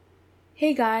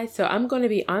Hey guys, so I'm going to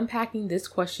be unpacking this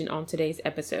question on today's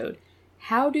episode.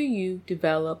 How do you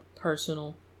develop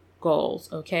personal goals?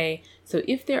 Okay, so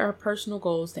if there are personal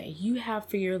goals that you have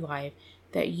for your life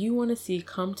that you want to see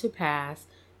come to pass,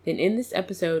 then in this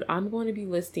episode, I'm going to be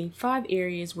listing 5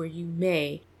 areas where you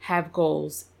may have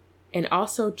goals and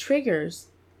also triggers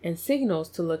and signals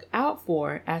to look out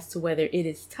for as to whether it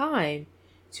is time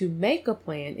to make a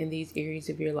plan in these areas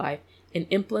of your life and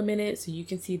implement it so you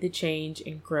can see the change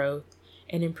and growth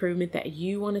and improvement that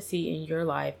you want to see in your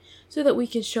life so that we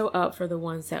can show up for the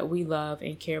ones that we love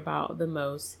and care about the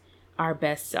most, our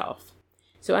best self.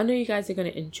 So I know you guys are going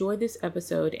to enjoy this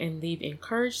episode and leave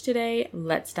encouraged today.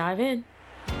 Let's dive in.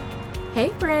 Hey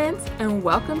friends, and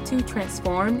welcome to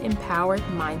Transformed Empowered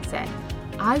Mindset.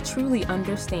 I truly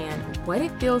understand what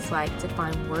it feels like to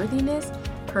find worthiness,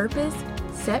 purpose,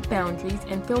 set boundaries,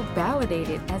 and feel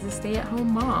validated as a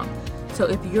stay-at-home mom. So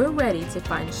if you're ready to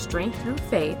find strength through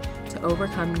faith to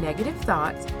overcome negative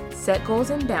thoughts, set goals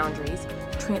and boundaries,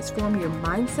 transform your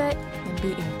mindset, and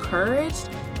be encouraged,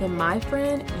 then my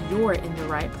friend, you're in the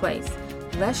right place.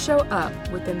 Let's show up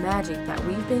with the magic that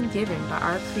we've been given by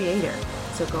our Creator.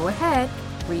 So go ahead,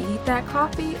 reheat that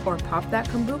coffee or pop that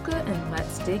kombucha and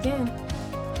let's dig in.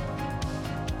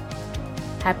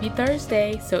 Happy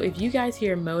Thursday. So if you guys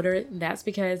hear a motor, that's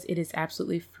because it is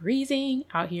absolutely freezing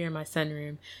out here in my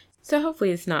sunroom. So hopefully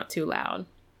it's not too loud.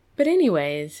 But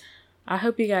anyways, I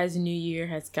hope you guys' new year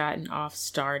has gotten off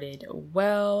started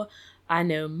well. I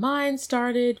know mine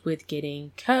started with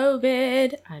getting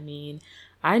COVID.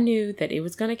 I knew that it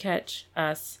was going to catch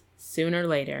us sooner or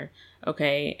later.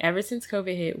 Okay, ever since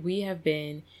COVID hit, we have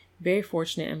been very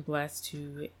fortunate and blessed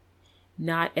to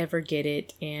not ever get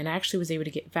it. And I actually was able to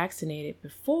get vaccinated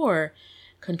before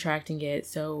contracting it.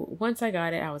 So once I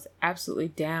got it, I was absolutely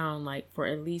down for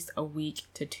at least a week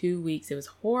to 2 weeks. It was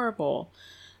horrible,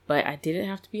 but I didn't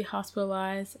have to be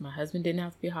hospitalized. My husband didn't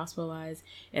have to be hospitalized,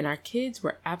 and our kids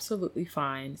were absolutely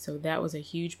fine. So that was a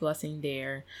huge blessing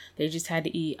there. They just had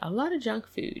to eat a lot of junk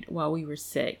food while we were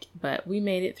sick, but we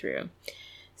made it through.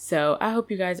 So I hope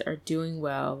you guys are doing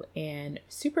well and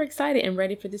super excited and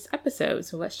ready for this episode.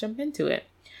 So let's jump into it.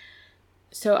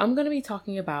 So I'm going to be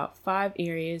talking about 5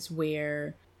 areas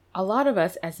where a lot of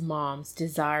us as moms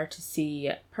desire to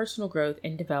see personal growth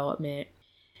and development.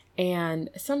 And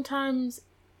sometimes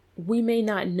we may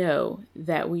not know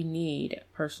that we need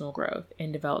personal growth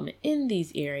and development in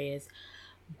these areas,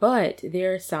 but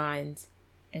there are signs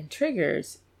and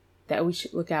triggers that we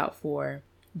should look out for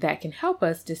that can help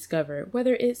us discover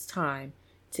whether it's time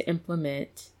to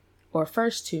implement or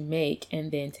first to make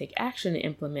and then take action to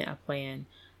implement a plan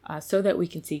so that we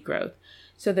can see growth.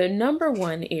 So the number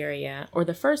one area or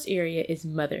the first area is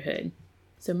motherhood.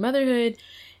 So motherhood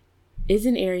is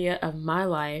an area of my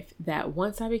life that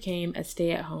once I became a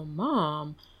stay-at-home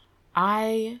mom,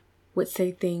 I would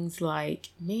say things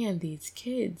like, man, these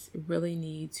kids really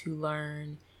need to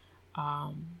learn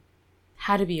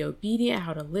how to be obedient,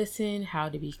 how to listen, how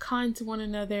to be kind to one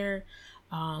another,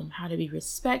 how to be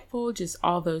respectful, just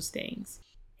all those things.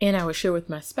 And I would share with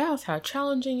my spouse how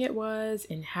challenging it was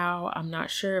and how I'm not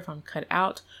sure if I'm cut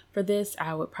out for this.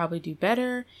 I would probably do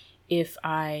better if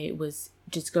I was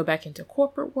just go back into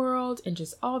corporate world and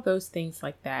just all those things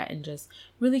like that and just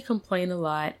really complain a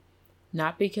lot,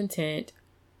 not be content,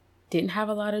 didn't have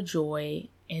a lot of joy,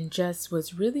 and just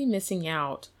was really missing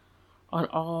out on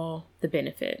all the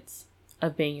benefits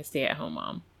of being a stay-at-home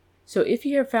mom. So if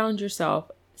you have found yourself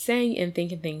saying and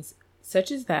thinking things such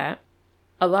as that,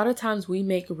 a lot of times we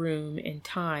make room and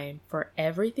time for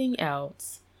everything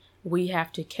else. We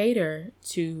have to cater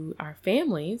to our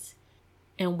families,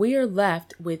 and we are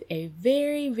left with a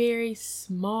very, very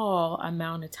small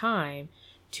amount of time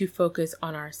to focus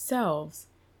on ourselves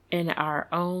and our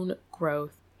own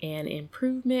growth and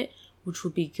improvement, which will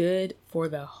be good for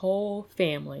the whole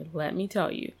family. Let me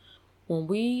tell you, when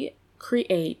we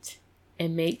create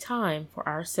and make time for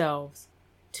ourselves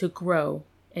to grow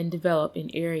and develop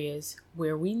in areas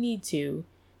where we need to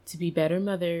be better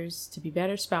mothers, to be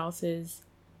better spouses,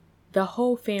 the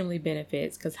whole family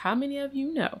benefits. Because how many of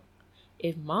you know,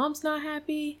 if mom's not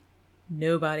happy,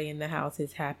 nobody in the house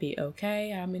is happy,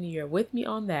 okay? How many are with me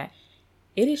on that?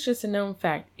 It is just a known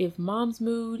fact. If mom's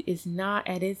mood is not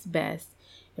at its best,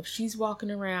 if she's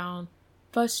walking around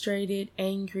frustrated,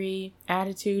 angry,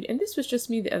 attitude, and this was just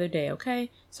me the other day, okay?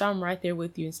 So I'm right there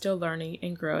with you and still learning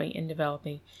and growing and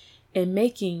developing and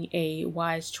making a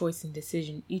wise choice and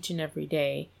decision each and every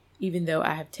day. Even though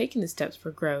I have taken the steps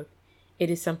for growth, it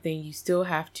is something you still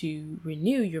have to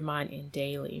renew your mind in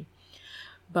daily.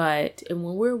 But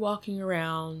when we're walking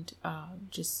around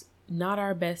just not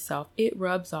our best self, it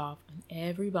rubs off on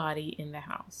everybody in the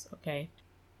house, okay?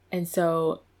 And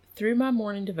so through my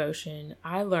morning devotion,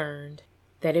 I learned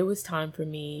that it was time for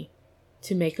me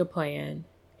to make a plan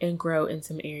and grow in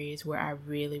some areas where I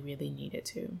really, really needed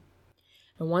to.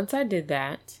 And once I did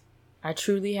that, I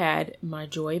truly had my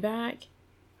joy back.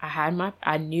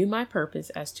 I knew my purpose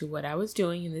as to what I was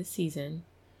doing in this season,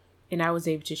 and I was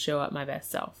able to show up my best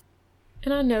self.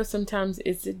 And I know sometimes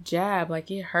it's a jab, like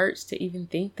it hurts to even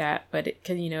think that, but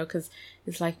because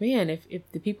it's like, man,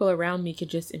 if the people around me could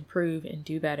just improve and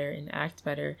do better and act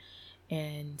better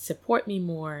and support me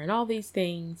more and all these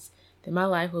things, then my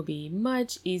life will be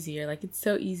much easier. Like, it's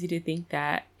so easy to think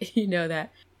that,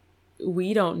 that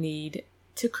we don't need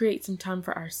to create some time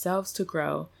for ourselves to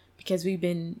grow because we've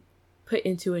been put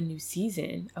into a new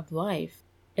season of life.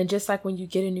 And just like when you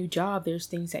get a new job, there's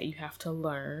things that you have to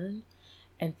learn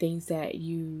and things that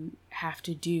you have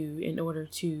to do in order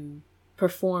to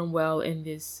perform well in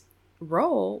this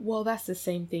role. Well, that's the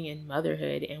same thing in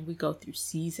motherhood, and we go through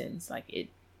seasons. Like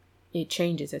it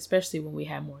changes, especially when we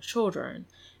have more children. And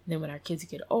then when our kids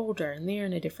get older and they're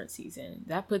in a different season,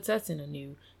 that puts us in a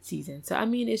new season. So,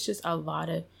 it's just a lot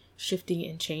of shifting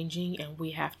and changing, and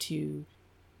we have to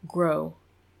grow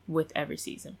with every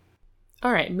season.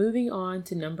 All right, moving on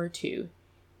to number 2.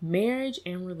 Marriage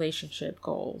and relationship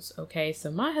goals. Okay,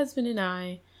 so my husband and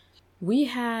I, we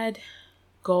had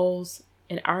goals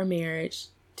in our marriage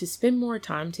to spend more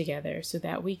time together so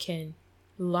that we can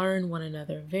learn one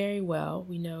another very well.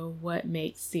 We know what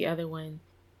makes the other one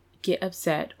get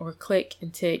upset or click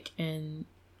and tick, and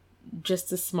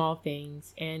just the small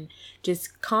things, and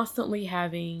just constantly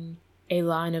having a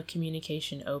line of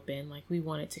communication open. Like, we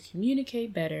wanted to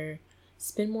communicate better,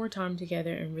 spend more time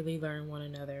together, and really learn one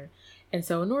another. And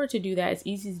so in order to do that, it's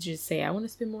easy to just say, I want to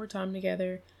spend more time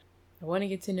together. I want to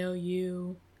get to know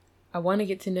you. I want to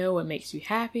get to know what makes you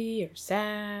happy or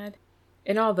sad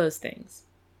and all those things.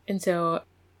 And so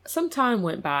some time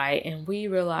went by and we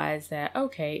realized that,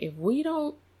 okay, if we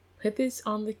don't put this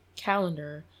on the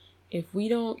calendar, if we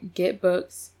don't get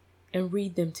books and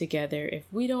read them together, if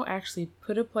we don't actually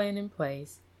put a plan in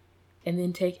place and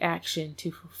then take action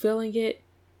to fulfilling it,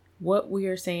 what we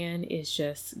are saying is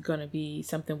just going to be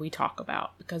something we talk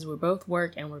about because we're both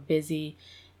work and we're busy,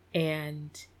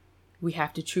 and we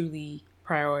have to truly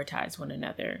prioritize one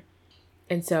another.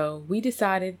 And so we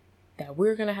decided that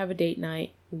we're going to have a date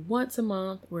night once a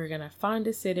month. We're going to find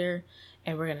a sitter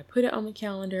and we're going to put it on the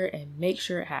calendar and make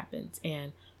sure it happens.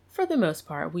 And for the most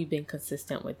part, we've been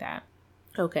consistent with that.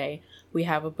 Okay, we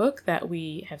have a book that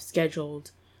we have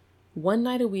scheduled one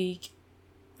night a week,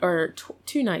 or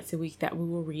 2 nights a week, that we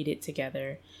will read it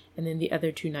together. And then the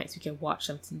other 2 nights we can watch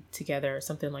something together or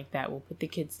something like that. We'll put the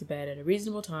kids to bed at a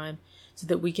reasonable time so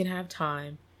that we can have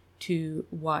time to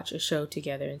watch a show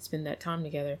together and spend that time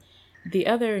together. The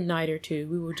other night or 2,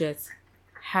 we will just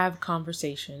have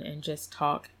conversation and just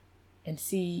talk and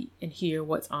see and hear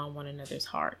what's on one another's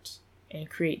heart and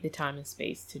create the time and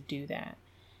space to do that.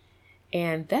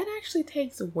 And that actually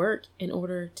takes work in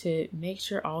order to make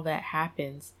sure all that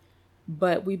happens.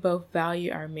 But we both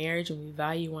value our marriage and we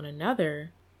value one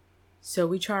another. So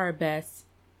we try our best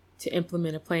to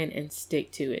implement a plan and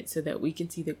stick to it so that we can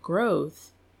see the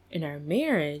growth in our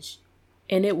marriage,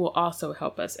 and it will also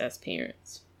help us as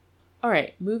parents. All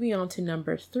right, moving on to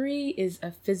number 3 is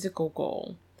a physical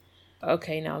goal.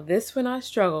 Okay, now this one I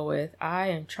struggle with. I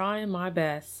am trying my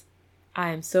best. I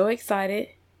am so excited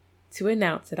to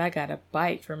announce that I got a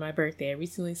bike for my birthday. I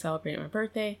recently celebrated my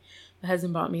birthday. My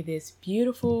husband bought me this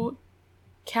beautiful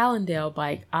Cannondale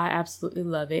bike. I absolutely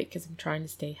love it because I'm trying to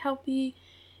stay healthy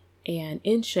and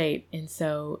in shape. And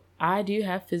so I do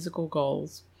have physical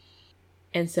goals.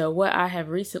 And so what I have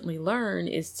recently learned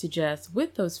is to just,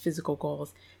 with those physical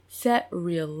goals, set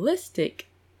realistic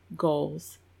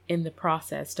goals in the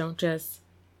process. Don't just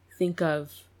think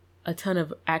of a ton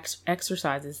of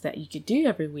exercises that you could do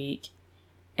every week,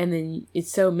 and then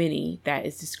it's so many that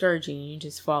it's discouraging and you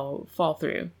just fall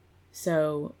through.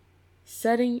 So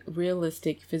setting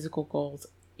realistic physical goals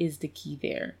is the key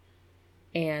there.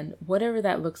 And whatever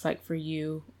that looks like for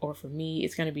you or for me,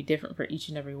 it's going to be different for each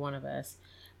and every one of us.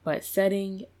 But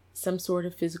setting some sort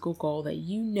of physical goal that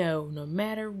no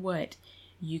matter what,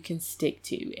 you can stick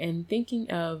to, and thinking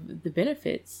of the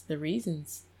benefits, the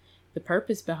reasons, the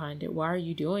purpose behind it. Why are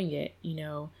you doing it?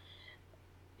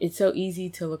 It's so easy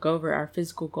to look over our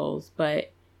physical goals,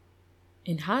 but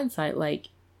in hindsight, like,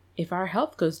 if our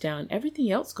health goes down,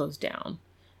 everything else goes down.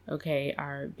 Okay,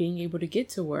 our being able to get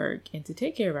to work and to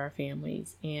take care of our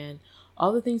families and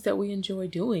all the things that we enjoy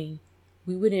doing,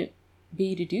 we wouldn't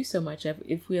be to do so much of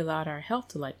if we allowed our health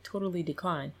to totally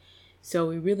decline. So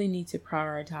we really need to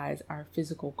prioritize our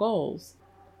physical goals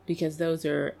because those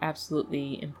are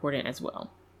absolutely important as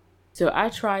well. So I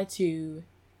try to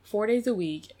 4 days a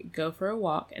week go for a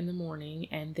walk in the morning,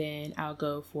 and then I'll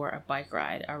go for a bike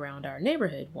ride around our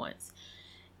neighborhood once.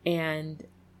 And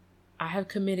I have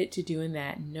committed to doing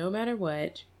that no matter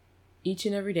what, each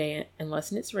and every day,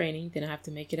 unless it's raining, then I have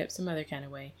to make it up some other kind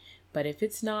of way. But if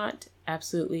it's not,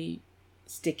 absolutely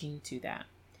sticking to that.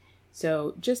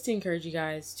 So just to encourage you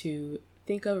guys to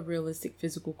think of a realistic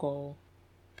physical goal,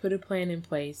 put a plan in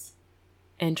place,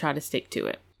 and try to stick to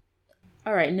it.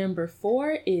 All right, number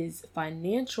 4 is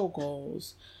financial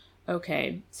goals.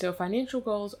 Okay, so financial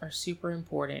goals are super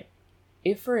important.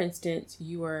 If, for instance,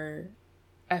 you are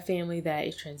a family that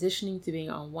is transitioning to being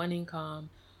on one income,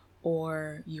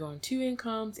 or you're on 2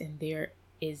 incomes and there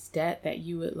is debt that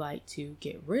you would like to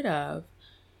get rid of,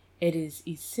 it is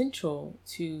essential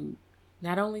to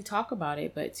not only talk about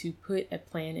it, but to put a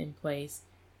plan in place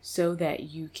so that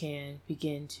you can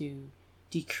begin to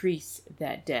decrease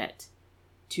that debt,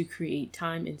 to create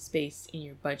time and space in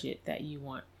your budget that you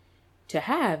want to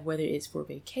have, whether it's for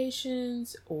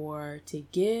vacations or to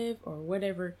give or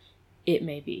whatever it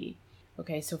may be.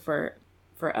 Okay, so for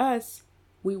us,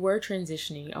 we were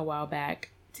transitioning a while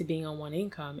back to being on one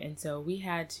income, and so we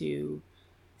had to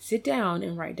sit down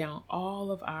and write down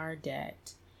all of our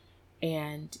debt.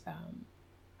 And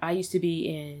I used to be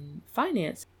in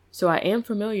finance, so I am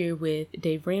familiar with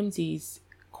Dave Ramsey's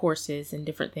courses and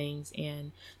different things,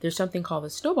 and there's something called the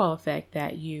snowball effect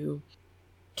that you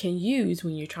can use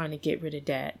when you're trying to get rid of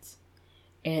debt.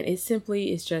 And it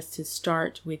simply is just to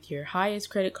start with your highest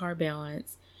credit card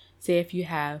balance. Say if you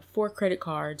have 4 credit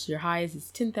cards, your highest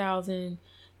is $10,000,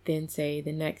 then say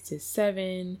the next is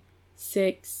 7,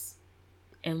 6,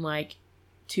 and like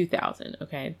 $2,000.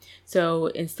 Okay, so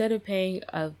instead of paying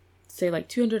say like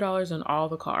 $200 on all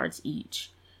the cards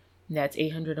each, that's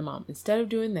 $800 a month. Instead of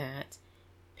doing that,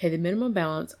 pay the minimum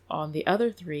balance on the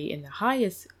other 3 in the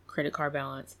highest credit card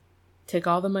balance. Take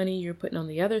all the money you're putting on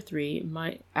the other 3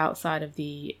 outside of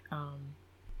the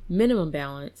minimum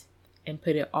balance, and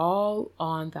put it all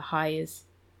on the highest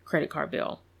credit card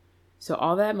bill. So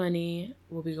all that money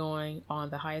will be going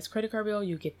on the highest credit card bill.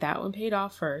 You get that one paid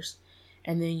off first,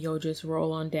 and then you'll just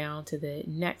roll on down to the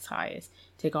next highest.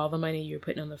 Take all the money you're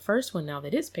putting on the first one now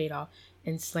that it's paid off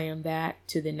and slam that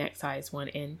to the next highest one,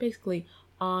 and basically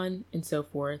on and so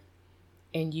forth.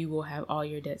 And you will have all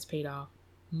your debts paid off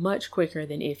much quicker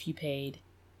than if you paid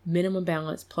minimum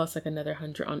balance plus like another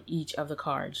 100 on each of the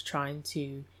cards trying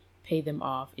to pay them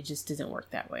off. It just doesn't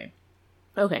work that way.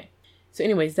 Okay, so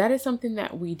anyways, that is something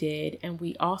that we did, and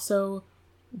we also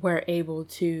were able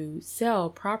to sell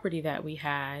property that we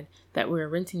had that we were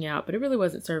renting out, but it really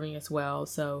wasn't serving us well,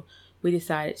 so we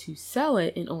decided to sell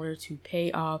it in order to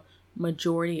pay off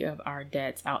majority of our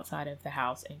debts outside of the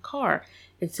house and car.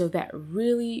 And so that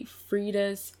really freed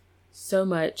us so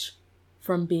much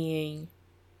from being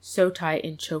so tight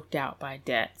and choked out by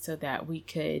debt, so that we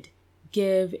could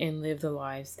give and live the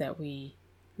lives that we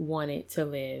wanted to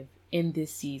live in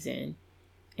this season,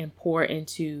 and pour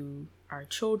into our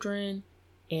children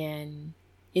and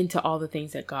into all the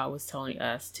things that God was telling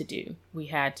us to do. We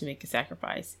had to make a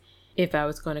sacrifice if I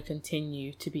was going to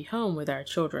continue to be home with our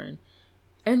children.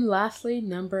 And lastly,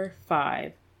 number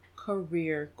 5,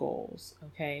 career goals.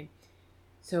 Okay,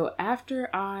 so after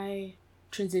I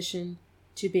transitioned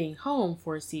to being home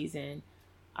for a season,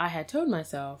 I had told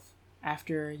myself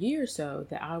after a year or so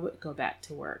that I would go back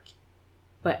to work.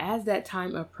 But as that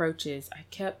time approaches, I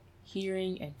kept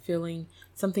hearing and feeling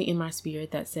something in my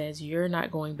spirit that says, you're not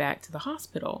going back to the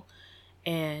hospital,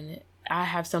 and I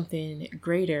have something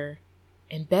greater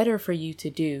and better for you to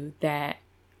do that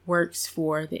works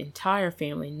for the entire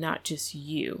family, not just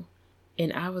you.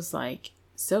 And I was like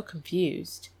so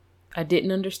confused. I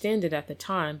didn't understand it at the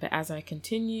time, but as I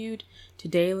continued to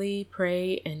daily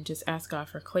pray and just ask God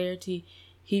for clarity,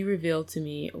 He revealed to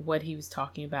me what He was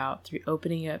talking about through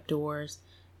opening up doors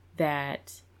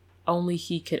that only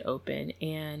He could open.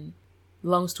 And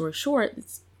long story short,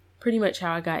 it's pretty much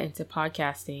how I got into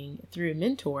podcasting through a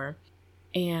mentor.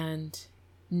 And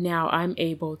now I'm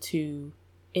able to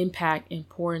impact and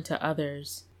pour into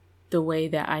others the way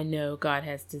that I know God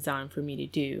has designed for me to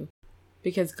do.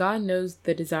 Because God knows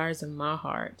the desires of my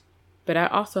heart. But I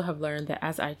also have learned that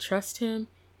as I trust Him,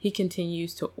 He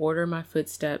continues to order my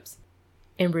footsteps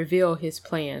and reveal His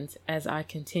plans as I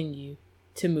continue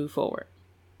to move forward.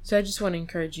 So I just want to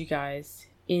encourage you guys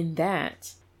in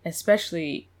that,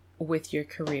 especially with your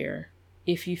career.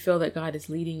 If you feel that God is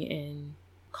leading and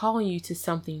calling you to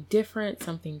something different,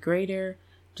 something greater,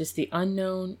 just the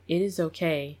unknown, it is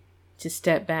okay to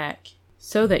step back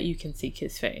so that you can seek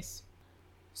His face.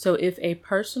 So if a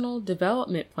personal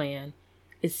development plan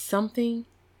is something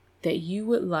that you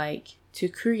would like to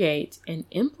create and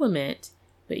implement,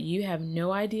 but you have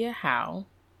no idea how,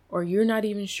 or you're not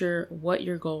even sure what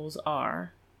your goals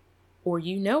are, or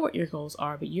you know what your goals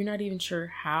are, but you're not even sure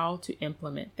how to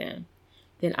implement them,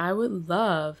 then I would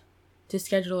love to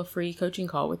schedule a free coaching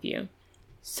call with you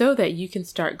so that you can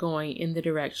start going in the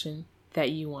direction that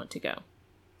you want to go.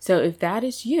 So if that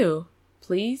is you,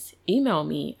 please email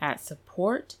me at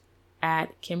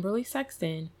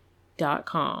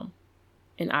support@KimberlySexton.com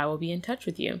and I will be in touch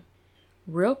with you.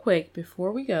 Real quick,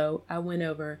 before we go, I went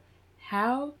over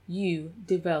how you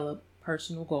develop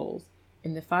personal goals.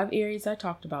 And the 5 areas I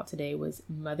talked about today was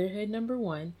motherhood number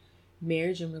 1,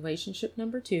 marriage and relationship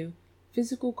number 2,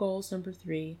 physical goals number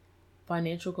 3,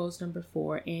 financial goals number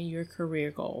 4, and your career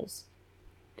goals.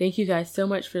 Thank you guys so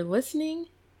much for listening,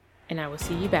 and I will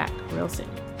see you back real soon.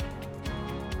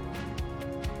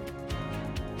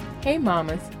 Hey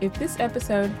mamas, if this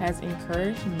episode has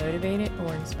encouraged, motivated,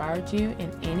 or inspired you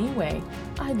in any way,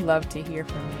 I'd love to hear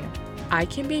from you. I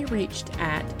can be reached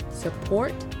at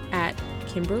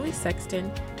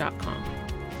support@KimberlySexton.com.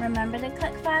 Remember to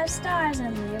click 5 stars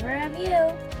and leave a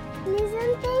review.